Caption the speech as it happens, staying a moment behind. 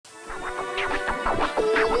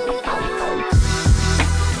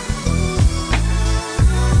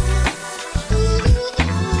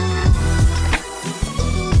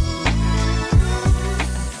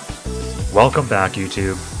Welcome back,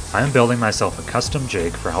 YouTube. I am building myself a custom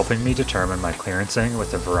jig for helping me determine my clearancing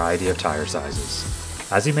with a variety of tire sizes.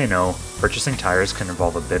 As you may know, purchasing tires can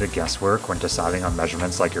involve a bit of guesswork when deciding on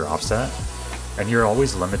measurements like your offset, and you're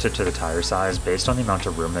always limited to the tire size based on the amount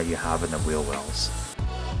of room that you have in the wheel wells.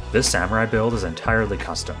 This Samurai build is entirely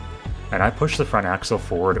custom, and I push the front axle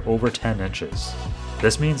forward over 10 inches.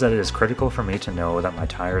 This means that it is critical for me to know that my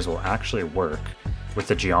tires will actually work with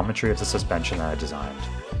the geometry of the suspension that I designed.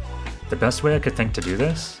 The best way I could think to do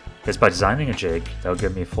this is by designing a jig that will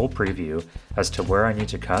give me a full preview as to where I need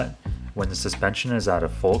to cut when the suspension is at a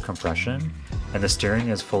full compression and the steering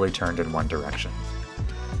is fully turned in one direction.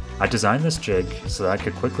 I designed this jig so that I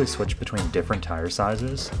could quickly switch between different tire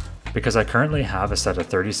sizes because I currently have a set of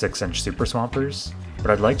 36-inch Super Swampers,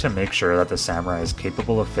 but I'd like to make sure that the Samurai is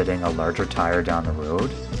capable of fitting a larger tire down the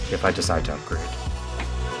road if I decide to upgrade.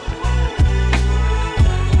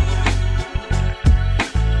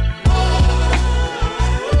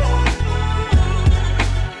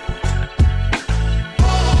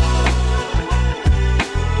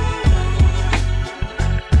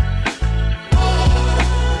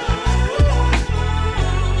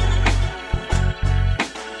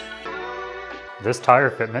 This tire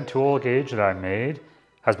fitment tool gauge that I made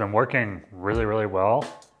has been working really well.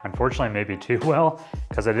 Unfortunately, maybe too well,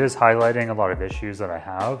 because it is highlighting a lot of issues that I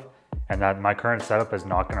have and that my current setup is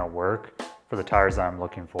not going to work for the tires that I'm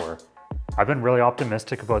looking for. I've been really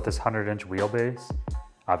optimistic about this 100-inch wheelbase.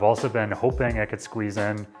 I've also been hoping I could squeeze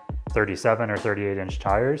in 37 or 38-inch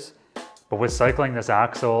tires, but with cycling this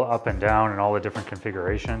axle up and down and all the different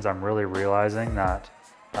configurations, I'm really realizing that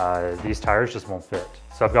these tires just won't fit.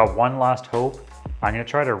 So I've got one last hope. I'm going to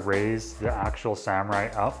try to raise the actual Samurai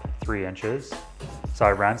up 3 inches. So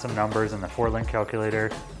I ran some numbers in the 4-link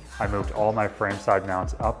calculator. I moved all my frame side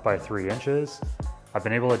mounts up by 3 inches. I've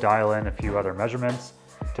been able to dial in a few other measurements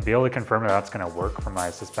to be able to confirm that that's going to work for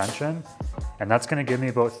my suspension. And that's going to give me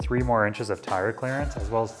about 3 more inches of tire clearance as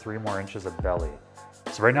well as 3 more inches of belly.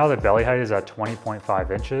 So right now the belly height is at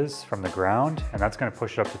 20.5 inches from the ground, and that's going to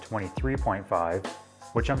push it up to 23.5.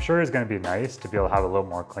 which I'm sure is going to be nice to be able to have a little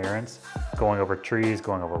more clearance going over trees,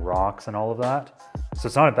 going over rocks and all of that. So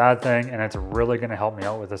it's not a bad thing, and it's really going to help me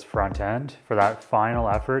out with this front end for that final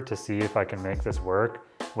effort to see if I can make this work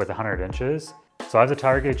with 100 inches. So I have the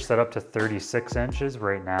tire gauge set up to 36 inches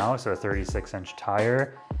right now, so a 36-inch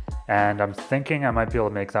tire, and I'm thinking I might be able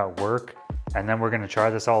to make that work, and then we're going to try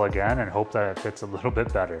this all again and hope that it fits a little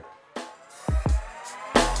bit better.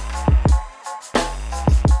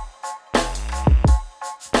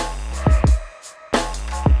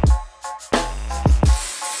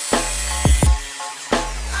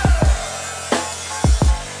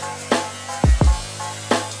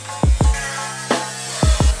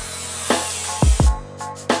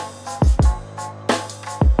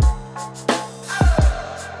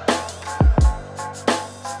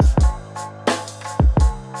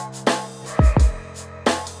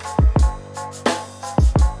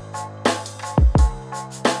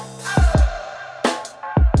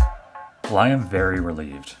 Well, I am very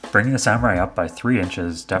relieved. Bringing the Samurai up by 3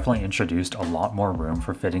 inches definitely introduced a lot more room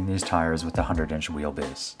for fitting these tires with the 100-inch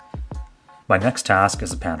wheelbase. My next task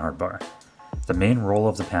is the Panhard Bar. The main role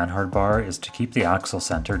of the Panhard Bar is to keep the axle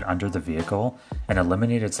centered under the vehicle and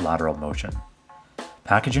eliminate its lateral motion.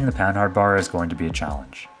 Packaging the Panhard Bar is going to be a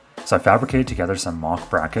challenge, so I fabricated together some mock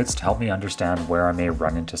brackets to help me understand where I may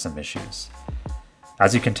run into some issues.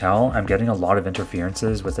 As you can tell, I'm getting a lot of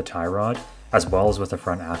interferences with the tie rod as well as with the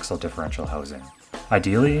front axle differential housing.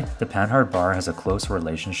 Ideally, the Panhard Bar has a close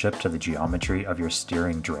relationship to the geometry of your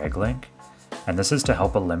steering drag link, and this is to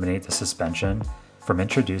help eliminate the suspension from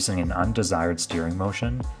introducing an undesired steering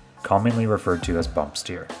motion, commonly referred to as bump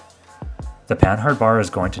steer. The Panhard Bar is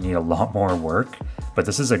going to need a lot more work, but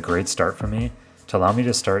this is a great start for me to allow me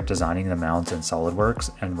to start designing the mounts in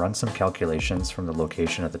Solidworks and run some calculations from the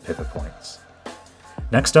location of the pivot points.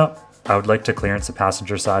 Next up, I would like to clearance the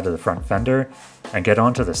passenger side of the front fender and get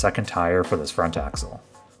onto the second tire for this front axle.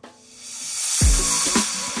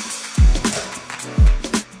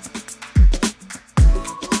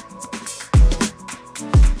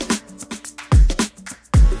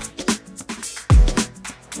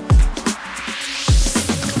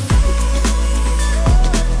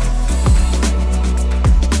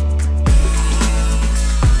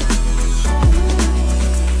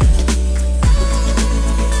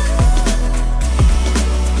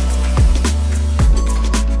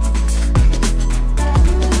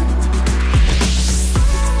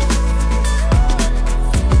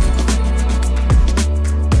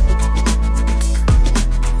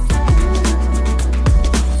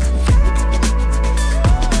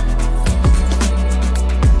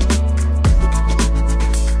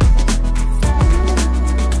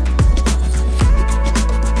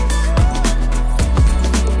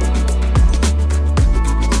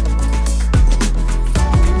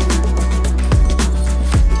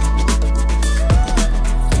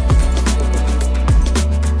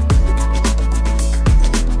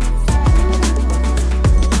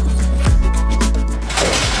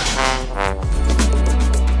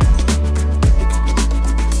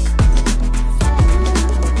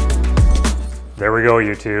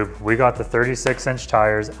 YouTube, we got the 36-inch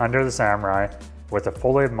tires under the Samurai with a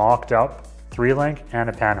fully mocked up 3-link and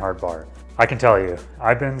a Panhard bar. I can tell you,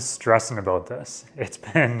 I've been stressing about this. It's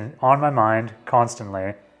been on my mind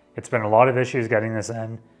constantly. It's been a lot of issues getting this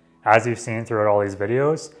in, as you've seen throughout all these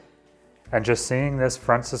videos. And just seeing this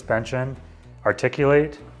front suspension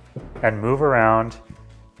articulate and move around,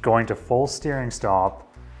 going to full steering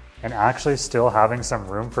stop, and actually still having some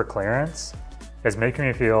room for clearance is making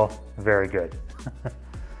me feel very good.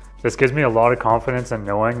 This gives me a lot of confidence in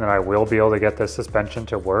knowing that I will be able to get this suspension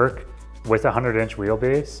to work with a 100-inch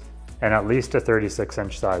wheelbase and at least a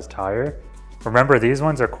 36-inch size tire. Remember, these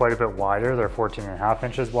ones are quite a bit wider. They're 14.5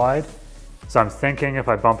 inches wide. So I'm thinking if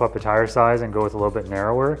I bump up the tire size and go with a little bit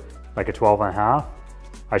narrower, like a 12.5,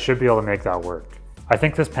 I should be able to make that work. I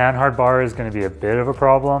think this Panhard bar is going to be a bit of a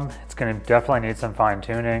problem. It's going to definitely need some fine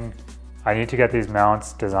tuning. I need to get these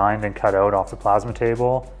mounts designed and cut out off the plasma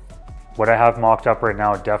table. What I have mocked up right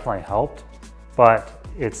now definitely helped, but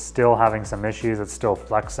it's still having some issues. It's still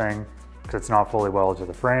flexing because it's not fully welded to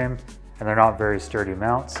the frame and they're not very sturdy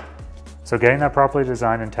mounts. So getting that properly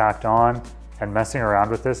designed and tacked on and messing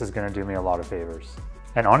around with this is going to do me a lot of favors.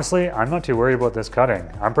 And honestly, I'm not too worried about this cutting.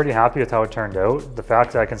 I'm pretty happy with how it turned out. The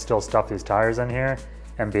fact that I can still stuff these tires in here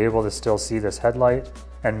and be able to still see this headlight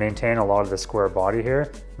and maintain a lot of the square body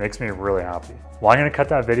here makes me really happy. Well, I'm gonna cut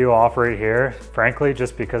that video off right here, frankly,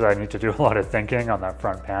 just because I need to do a lot of thinking on that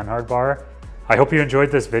front Panhard bar. I hope you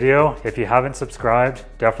enjoyed this video. If you haven't subscribed,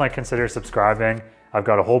 definitely consider subscribing. I've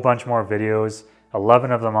got a whole bunch more videos,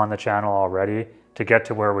 11 of them on the channel already to get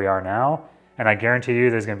to where we are now. And I guarantee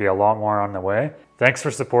you there's gonna be a lot more on the way. Thanks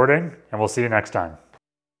for supporting, and we'll see you next time.